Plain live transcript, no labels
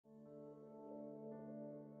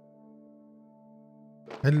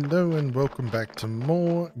Hello and welcome back to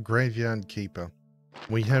more Graveyard Keeper.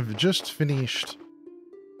 We have just finished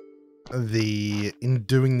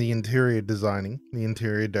doing the interior designing, the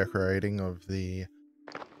interior decorating of the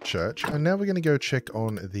church, and now we're going to go check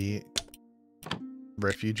on the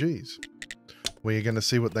refugees. We're going to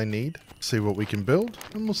see what they need, see what we can build,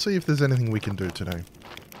 and we'll see if there's anything we can do today.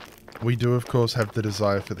 We do, of course, have the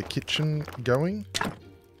desire for the kitchen going.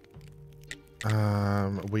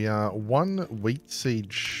 We are one wheat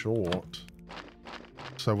seed short.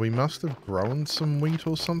 So we must have grown some wheat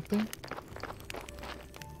or something.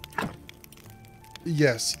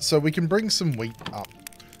 Yes, so we can bring some wheat up.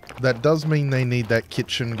 That does mean they need that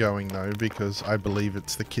kitchen going though, because I believe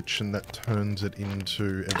it's the kitchen that turns it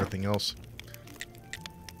into everything else.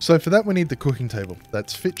 So for that we need the cooking table.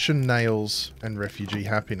 That's fiction, nails, and refugee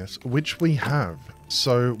happiness, which we have.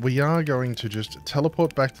 So we are going to just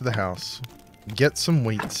teleport back to the house, get some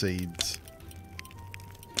wheat seeds,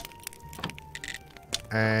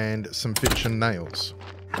 and some fitch and nails.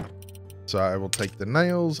 So I will take the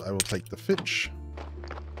nails, I will take the fitch,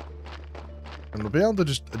 and we'll be able to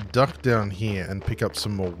just duck down here and pick up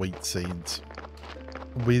some more wheat seeds.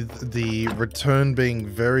 With the return being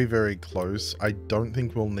very, very close, I don't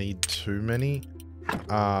think we'll need too many.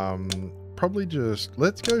 Probably just,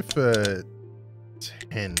 let's go for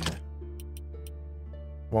 10.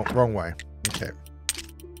 Well, wrong way. Okay.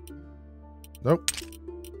 Nope.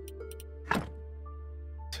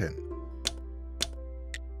 10.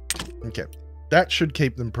 Okay. That should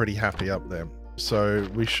keep them pretty happy up there. So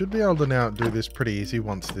we should be able to now do this pretty easy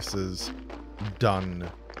once this is done.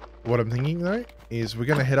 What I'm thinking though is we're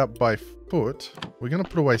going to head up by foot. We're going to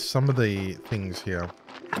put away some of the things here.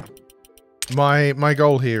 My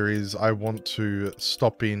goal here is I want to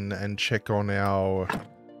stop in and check on our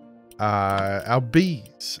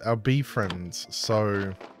bees, our bee friends.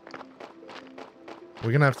 So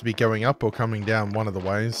we're gonna have to be going up or coming down one of the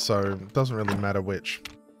ways, so it doesn't really matter which.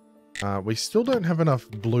 We still don't have enough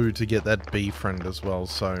blue to get that bee friend as well,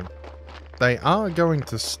 so they are going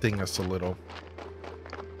to sting us a little.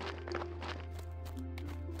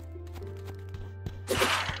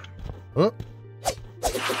 Oh.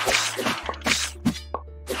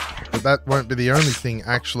 But that won't be the only thing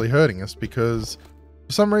actually hurting us, because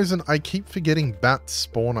for some reason I keep forgetting bats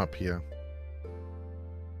spawn up here.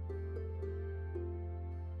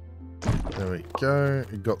 There we go.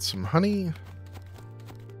 We got some honey.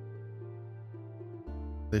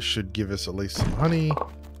 This should give us at least some honey.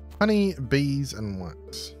 Honey, bees, and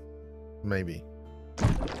wax. Maybe.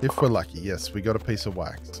 If we're lucky. Yes, we got a piece of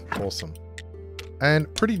wax. Awesome.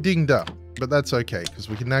 And pretty dinged up, but that's okay, because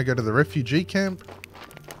we can now go to the refugee camp.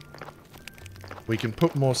 We can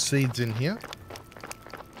put more seeds in here,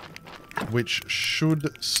 which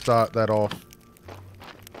should start that off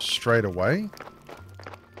straight away.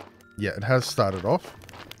 Yeah, it has started off.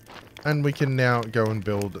 And we can now go and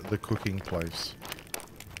build the cooking place.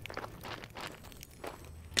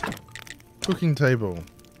 Cooking table.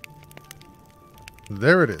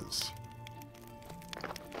 There it is.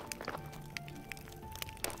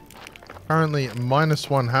 Currently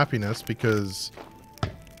 -1 happiness because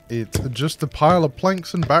it's just a pile of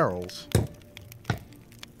planks and barrels.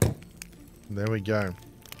 There we go.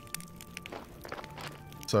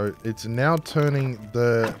 So it's now turning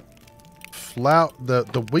the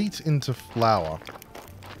wheat into flour.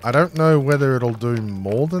 I don't know whether it'll do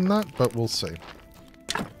more than that, but we'll see.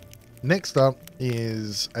 Next up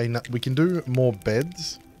is we can do more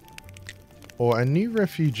beds or a new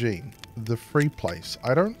refugee, the free place.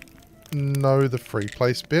 I don't know the free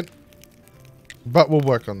place bit, but we'll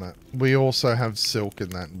work on that. We also have silk in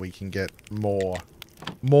that, and we can get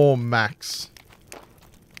more max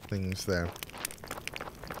things there.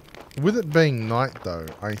 With it being night though,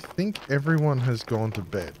 I think everyone has gone to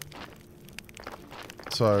bed.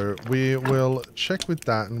 So we will check with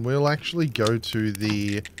that, and we'll actually go to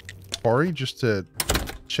the quarry just to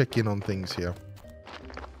check in on things here.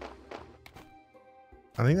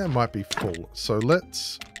 I think that might be full. So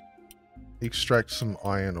let's extract some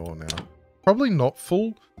iron ore now. Probably not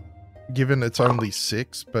full, given it's only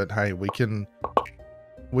 6, but hey, we can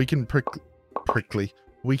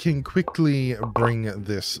quickly bring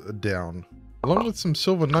this down. Along with some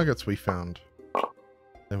silver nuggets we found.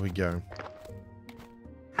 There we go.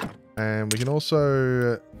 And we can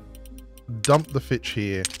also dump the fitch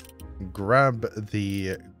here, grab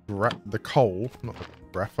the coal, not the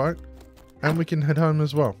graphite, and we can head home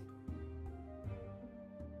as well.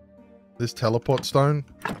 This teleport stone,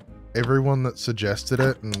 everyone that suggested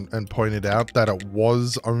it and pointed out that it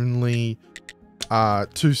was only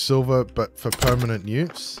 2 silver, but for permanent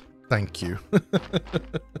use, thank you.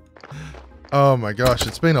 Oh my gosh,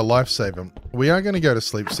 it's been a lifesaver. We are going to go to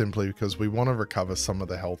sleep simply because we want to recover some of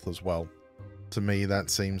the health as well. To me, that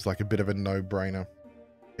seems like a bit of a no-brainer.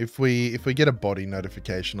 If we get a body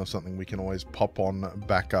notification or something, we can always pop on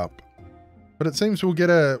back up. But it seems we'll get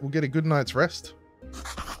a good night's rest.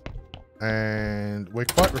 And we're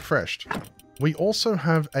quite refreshed. We also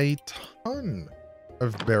have a ton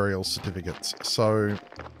of burial certificates. So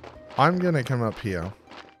I'm going to come up here.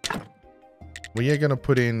 We are going to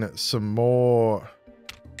put in some more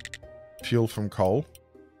fuel from coal.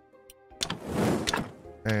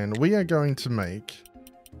 And we are going to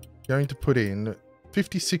put in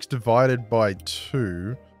 56 divided by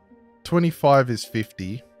 2. 25 is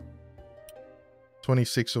 50.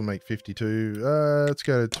 26 will make 52. Let's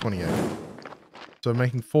go to 28. So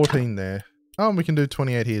making 14 there. Oh, and we can do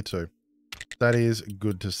 28 here too. That is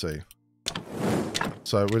good to see.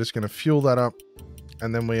 So we're just going to fuel that up.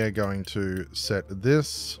 And then we are going to set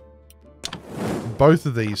both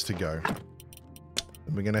of these to go.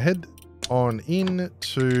 And we're going to head on in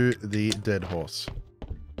to the dead horse.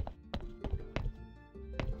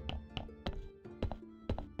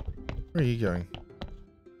 Where are you going?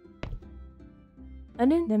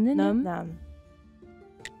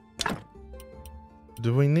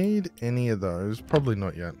 Do we need any of those? Probably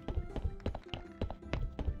not yet.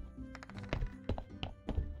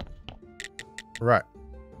 Right.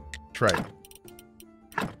 Trade.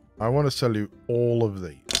 I want to sell you all of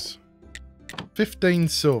these. 15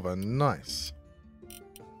 silver. Nice.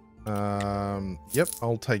 Yep,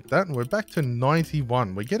 I'll take that. And we're back to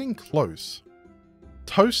 91. We're getting close.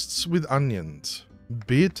 Toasts with onions.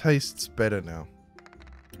 Beer tastes better now.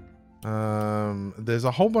 There's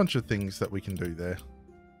a whole bunch of things that we can do there.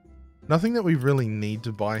 Nothing that we really need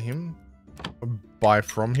to buy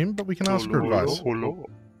from him, but we can ask for advice.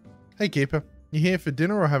 Hey, Keeper. You here for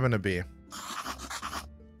dinner or having a beer?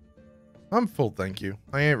 I'm full, thank you.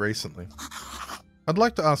 I ate recently. I'd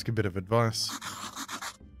like to ask a bit of advice.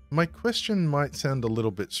 My question might sound a little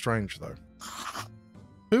bit strange, though.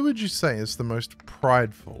 Who would you say is the most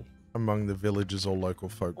prideful among the villagers or local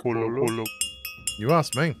folk? You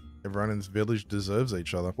ask me. Everyone in this village deserves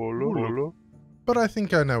each other. But I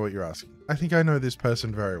think I know what you're asking. I think I know this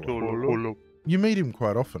person very well. You meet him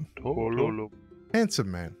quite often.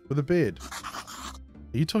 Handsome man with a beard.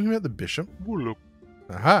 Are you talking about the bishop?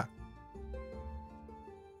 Aha!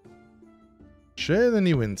 Share the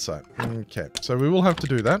new insight. Okay, so we will have to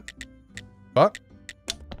do that. But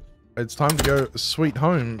it's time to go sweet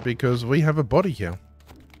home because we have a body here.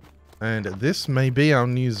 And this may be our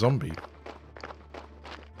new zombie.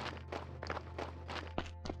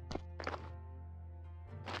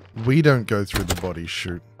 We don't go through the body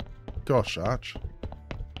chute. Gosh, Arch.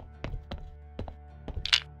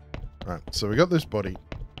 Right, so we got this body.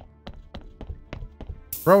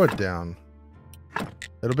 Throw it down.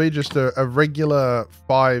 It'll be just a regular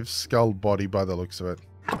 5-skull body by the looks of it.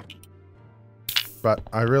 But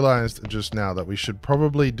I realized just now that we should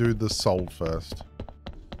probably do the soul first.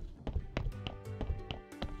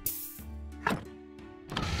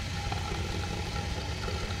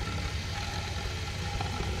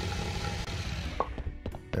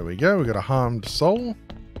 There we go, we got a harmed soul.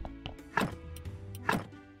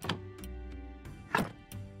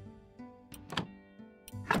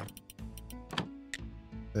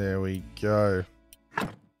 There we go.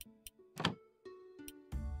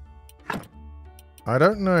 I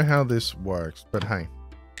don't know how this works, but hey.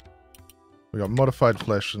 We got modified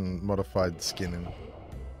flesh and modified skin in.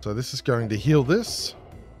 So this is going to heal this.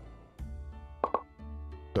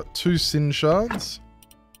 Got 2 sin shards.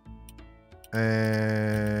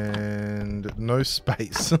 And no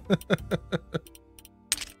space.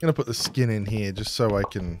 Gonna put the skin in here just so I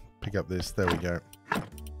can pick up this. There we go.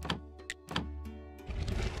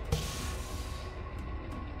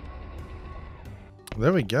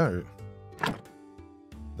 There we go.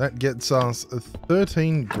 That gets us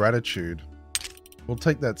 13 gratitude. We'll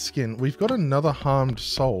take that skin. We've got another harmed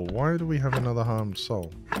soul. Why do we have another harmed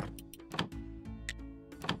soul?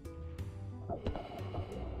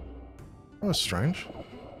 That was strange.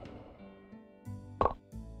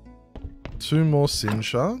 2 more sin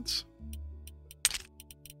shards.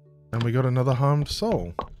 And we got another harmed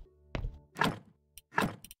soul.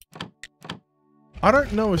 I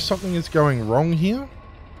don't know if something is going wrong here.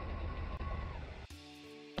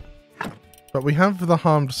 But we have the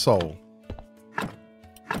harmed soul.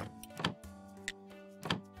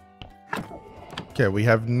 Okay, we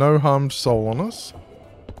have no harmed soul on us.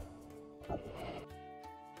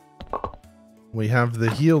 We have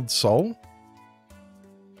the healed soul.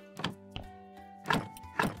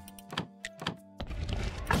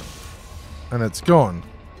 And it's gone.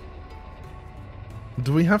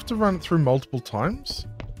 Do we have to run it through multiple times?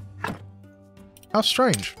 How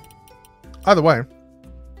strange. Either way,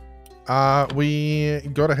 we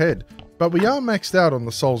got ahead. But we are maxed out on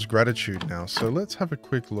the Soul's Gratitude now, so let's have a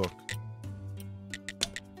quick look.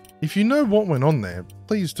 If you know what went on there,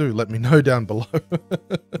 please do let me know down below.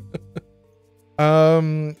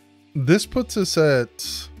 This puts us at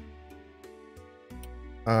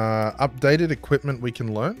updated equipment we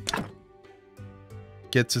can learn.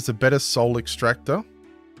 Gets us a better soul extractor.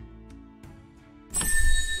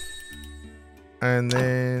 And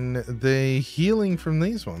then the healing from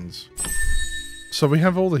these ones. So we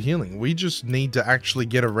have all the healing. We just need to actually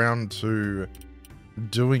get around to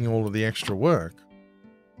doing all of the extra work.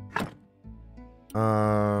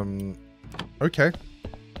 Okay.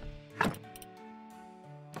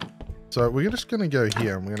 So we're just going to go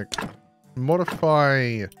here and we're going to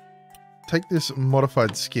modify, take this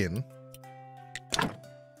modified skin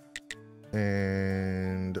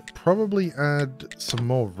and probably add some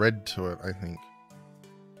more red to it, I think.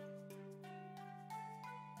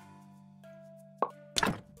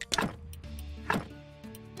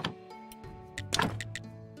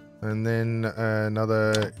 And then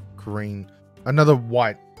another green, another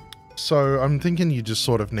white. So I'm thinking you just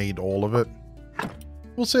sort of need all of it.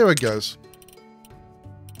 We'll see how it goes.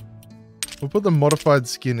 We'll put the modified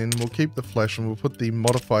skin in, we'll keep the flesh, and we'll put the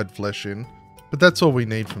modified flesh in. But that's all we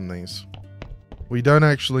need from these. We don't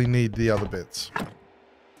actually need the other bits.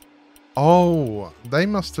 Oh, they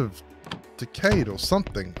must have decayed or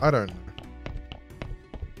something. I don't know.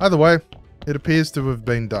 Either way, it appears to have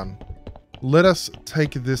been done. Let us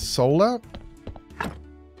take this soul out.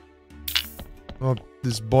 Oh,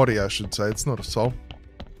 this body, I should say. It's not a soul.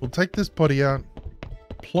 We'll take this body out,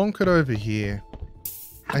 plonk it over here,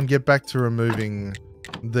 and get back to removing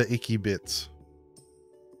the icky bits.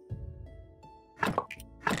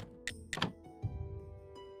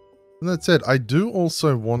 And that's it. I do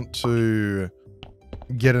also want to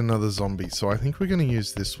get another zombie, so I think we're going to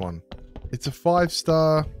use this one. It's a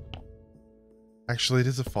 5-star. Actually, it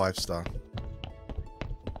is a 5-star.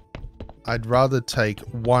 I'd rather take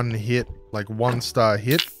one hit, like 1-star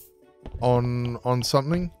hit on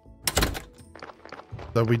something.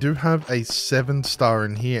 Though we do have a 7-star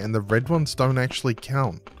in here, and the red ones don't actually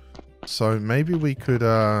count. So maybe we could,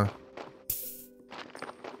 So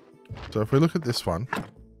if we look at this one.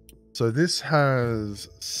 So this has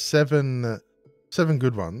seven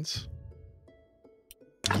good ones.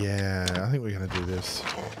 Yeah, I think we're going to do this.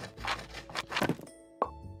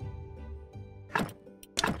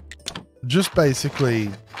 Just basically,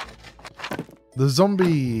 the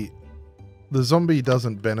zombie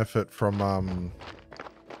doesn't benefit from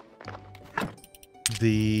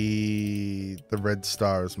the red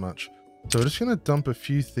star as much. So we're just going to dump a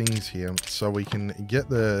few things here so we can get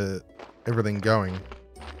everything going.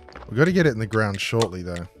 We've got to get it in the ground shortly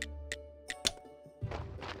though.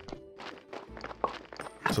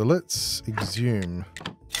 So let's exhume.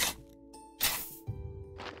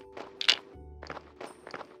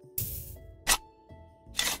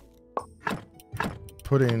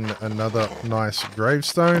 Put in another nice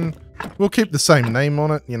gravestone. We'll keep the same name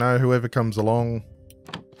on it, you know, whoever comes along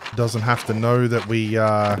doesn't have to know that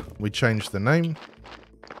we changed the name.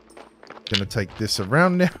 Gonna take this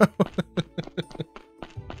around now.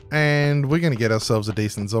 And we're gonna get ourselves a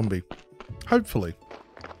decent zombie. Hopefully.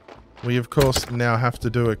 We of course now have to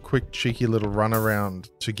do a quick cheeky little run around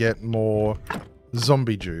to get more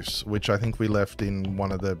zombie juice, which I think we left in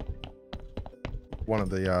one of the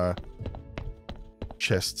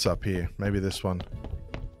chests up here. Maybe this one.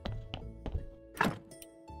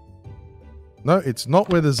 No, it's not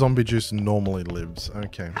where the zombie juice normally lives.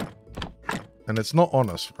 Okay. And it's not on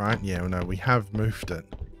us, right? Yeah, no, we have moved it.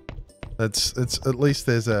 It's at least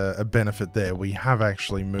there's a benefit there. We have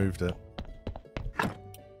actually moved it.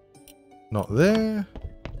 Not there.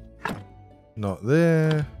 Not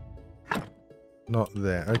there. Not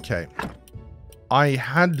there. Okay. I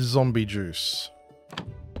had zombie juice.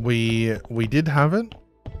 We did have it.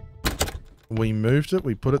 We moved it.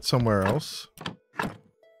 We put it somewhere else.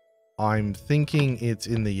 I'm thinking it's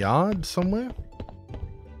in the yard somewhere.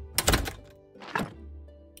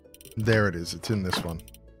 There it is. It's in this one.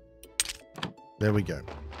 There we go.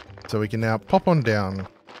 So we can now pop on down,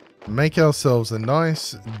 make ourselves a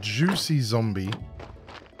nice, juicy zombie,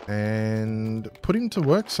 and put him to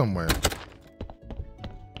work somewhere.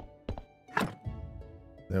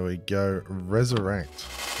 There we go. Resurrect.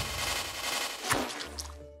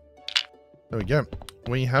 There we go.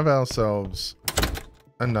 We have ourselves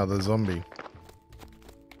another zombie.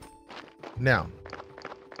 Now,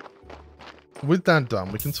 with that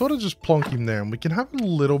done, we can sort of just plonk him there and we can have a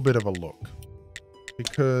little bit of a look.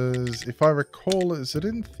 Because if I recall, is it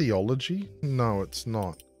in theology? No, it's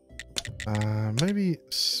not. Maybe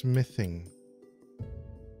smithing.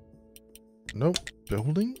 Nope.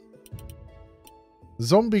 Building?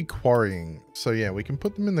 Zombie quarrying. So yeah, we can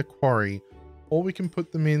put them in the quarry, or we can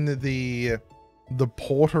put them in the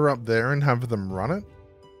porter up there and have them run it.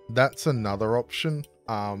 That's another option.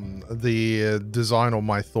 The design or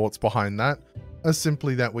my thoughts behind that are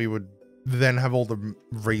simply that we would then have all the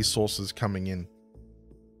resources coming in.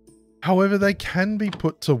 However, they can be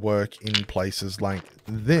put to work in places like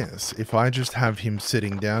this. If I just have him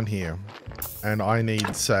sitting down here and I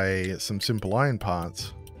need, say, some simple iron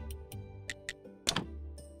parts.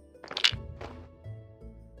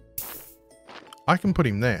 I can put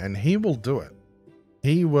him there and he will do it.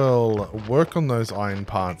 He will work on those iron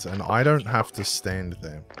parts and I don't have to stand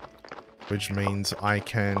there. Which means I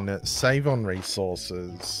can save on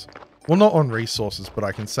resources. Well, not on resources, but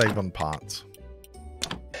I can save on parts.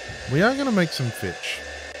 We are going to make some fish.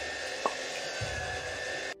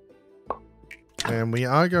 And we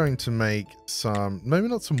are going to make some, maybe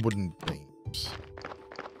not some wooden beams.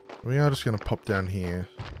 We are just going to pop down here.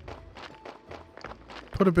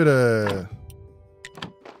 Put a bit of...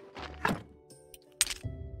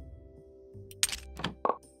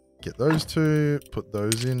 Get those two, put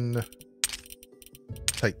those in.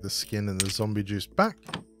 Take the skin and the zombie juice back.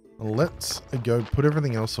 And let's go put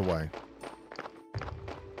everything else away.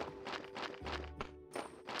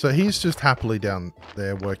 So he's just happily down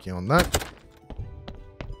there working on that.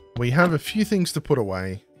 We have a few things to put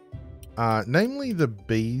away. Namely the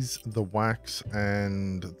bees, the wax,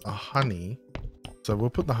 and the honey. So we'll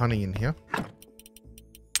put the honey in here.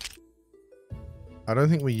 I don't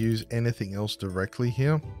think we use anything else directly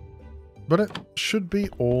here. But it should be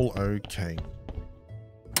all okay.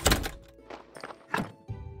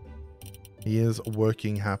 He is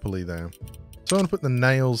working happily there. So I'm going to put the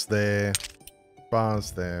nails there.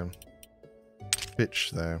 Bars there.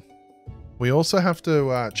 Pitch there. We also have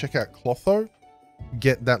to check out Clotho.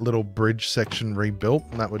 Get that little bridge section rebuilt.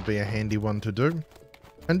 And that would be a handy one to do.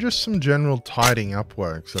 And just some general tidying up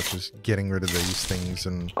work. Such as getting rid of these things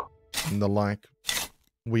and the like.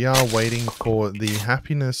 We are waiting for the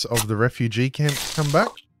happiness of the refugee camp to come back.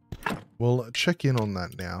 We'll check in on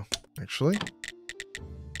that now, actually.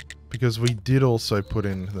 Because we did also put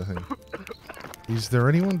in the thing. Is there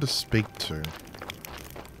anyone to speak to?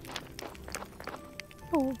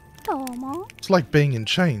 It's like being in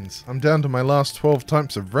chains. I'm down to my last 12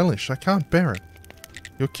 types of relish. I can't bear it.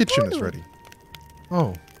 Your kitchen is ready.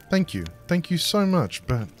 Oh, thank you. Thank you so much,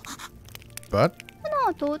 but...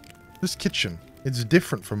 This kitchen... It's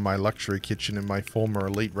different from my luxury kitchen in my former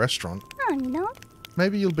elite restaurant.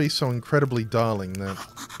 Maybe you'll be so incredibly darling that...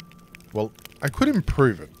 Well, I could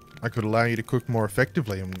improve it. I could allow you to cook more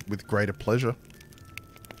effectively and with greater pleasure.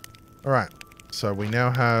 Alright, so we now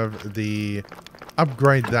have the...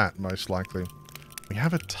 Upgrade that, most likely. We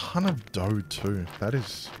have a ton of dough too. That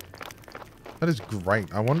is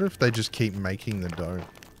great. I wonder if they just keep making the dough.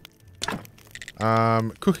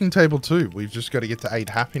 Cooking table 2. We've just got to get to 8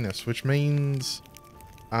 happiness, which means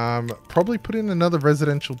probably put in another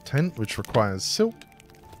residential tent, which requires silk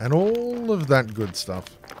and all of that good stuff.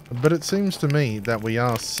 But it seems to me that we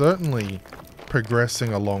are certainly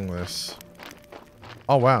progressing along this.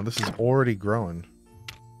 Oh wow, this is already growing.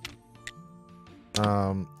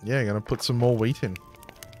 Yeah, gonna put some more wheat in.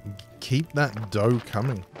 Keep that dough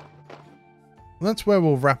coming. And that's where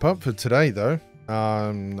we'll wrap up for today, though.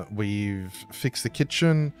 We've fixed the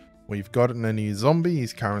kitchen. We've gotten a new zombie.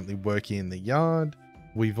 He's currently working in the yard.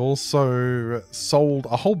 We've also sold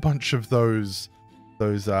a whole bunch of those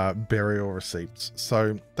burial receipts.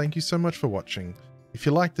 So thank you so much for watching. If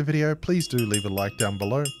you liked the video, please do leave a like down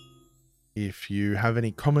below. If you have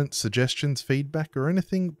any comments, suggestions, feedback, or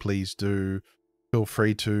anything, please do feel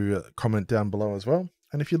free to comment down below as well.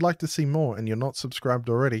 And if you'd like to see more and you're not subscribed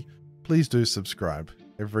already, please do subscribe.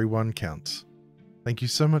 Everyone counts. Thank you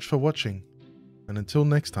so much for watching, and until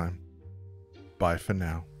next time, bye for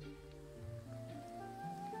now.